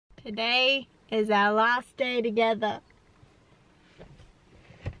Today is our last day together.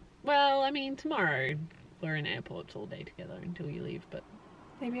 Well, I mean, tomorrow we're in airports all day together until you leave, but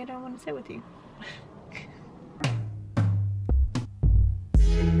maybe I don't want to sit with you.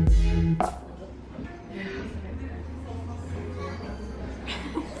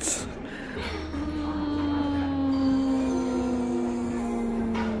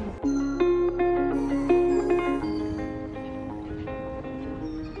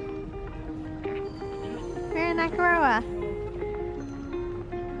 We're in Akaroa.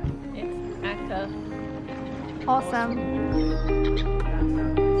 it's Aka. Awesome.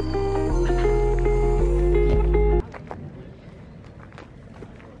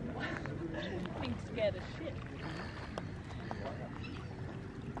 Being scared as shit.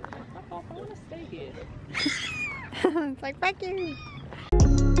 I want to stay here. It's like, fuck you.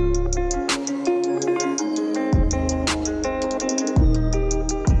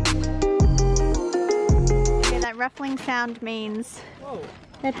 Okay, that ruffling sound means Whoa,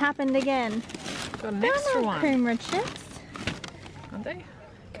 it happened again. got an They're extra not one. Kumara chips. Aren't they?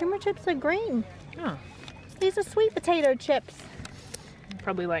 Kumara chips are green. Oh, These are sweet potato chips.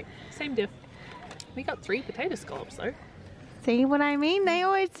 probably like same diff. We got 3 potato scallops though. See what I mean? They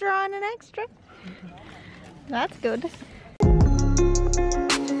always throw in an extra. That's good.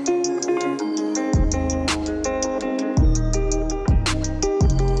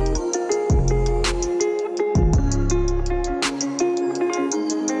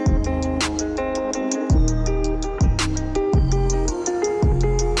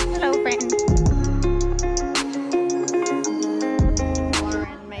 Hello, friend.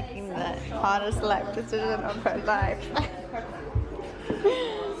 Lauren making the hardest life decision of her life.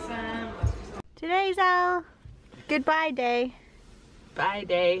 Today's our goodbye day. Bye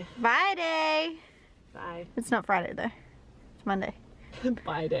day. Bye day. Bye. It's not Friday though. It's Monday.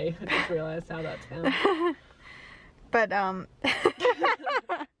 Bye day. I just realised how that sounds. But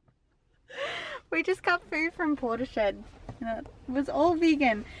we just got food from Portershed. It was all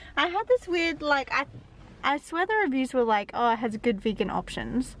vegan. I had this weird, like, I swear the reviews were like, oh, it has good vegan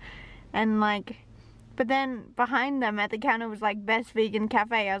options. And like, but then behind them at the counter was like, best vegan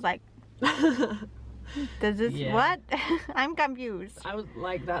cafe. I was like, does this, Yeah. what? I'm confused. I was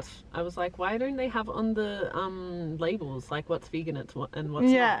like, why don't they have on the labels like what's vegan and what's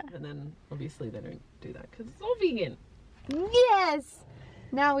Yeah. not? And then obviously they don't do that because it's all vegan. Yes!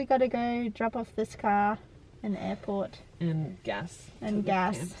 Now we gotta go drop off this car in the airport. And gas. And to the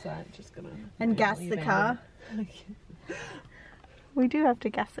gas. campsite, just gonna And gas randomly the car. We do have to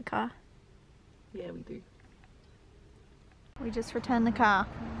gas the car. Yeah, we do. We just returned the car.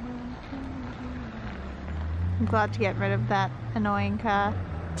 I'm glad to get rid of that annoying car.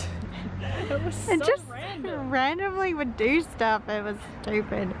 It was so It just random. randomly would do stuff. It was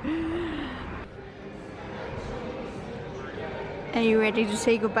stupid. Are you ready to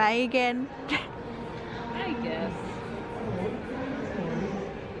say goodbye again? I guess.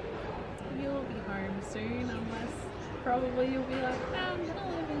 You'll be home soon unless probably you'll be like, no, I'm gonna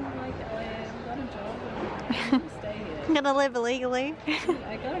live in like LA, I've got a job and I'm gonna stay here. I'm gonna live illegally.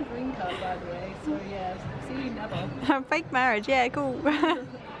 I got a green card by the way, so yeah, see you never. Fake marriage, yeah, cool.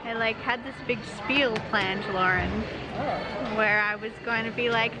 I like had this big spiel planned, Lauren, where I was going to be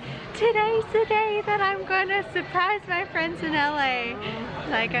like, today's the day that I'm going to surprise my friends in LA.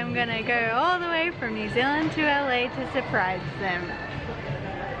 Like I'm going to go all the way from New Zealand to LA to surprise them.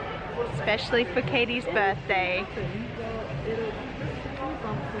 Especially for Katie's birthday.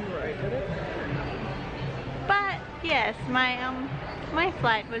 But yes, my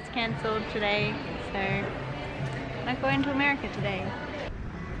flight was cancelled today, so I'm not going to America today.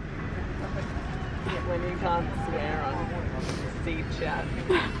 When you can't swear on seat chat.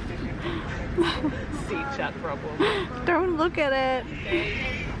 Seat chat problem. Don't look at it.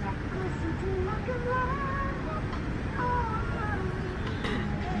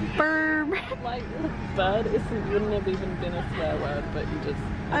 Burb. Like, bird wouldn't have even been a swear word, but you just...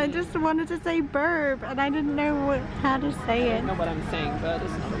 I just wanted to say burb and I didn't know how to say I it. know what I'm saying. Bird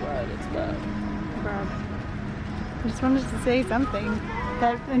is not a word, it's bird. Burb. I just wanted to say something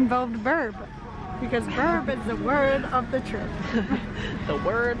that involved verb. Because verb is the word of the trip. The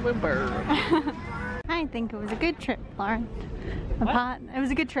word with bird. I think it was a good trip, Lauren. It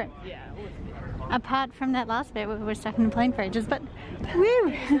was a good trip. Yeah, it was. Apart from that last bit where we were stuck in the plane for ages, but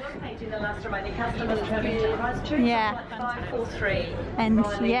woo! Yeah. And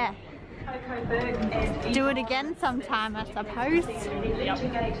yeah. Do it again sometime, I suppose.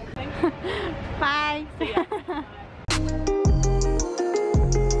 Bye.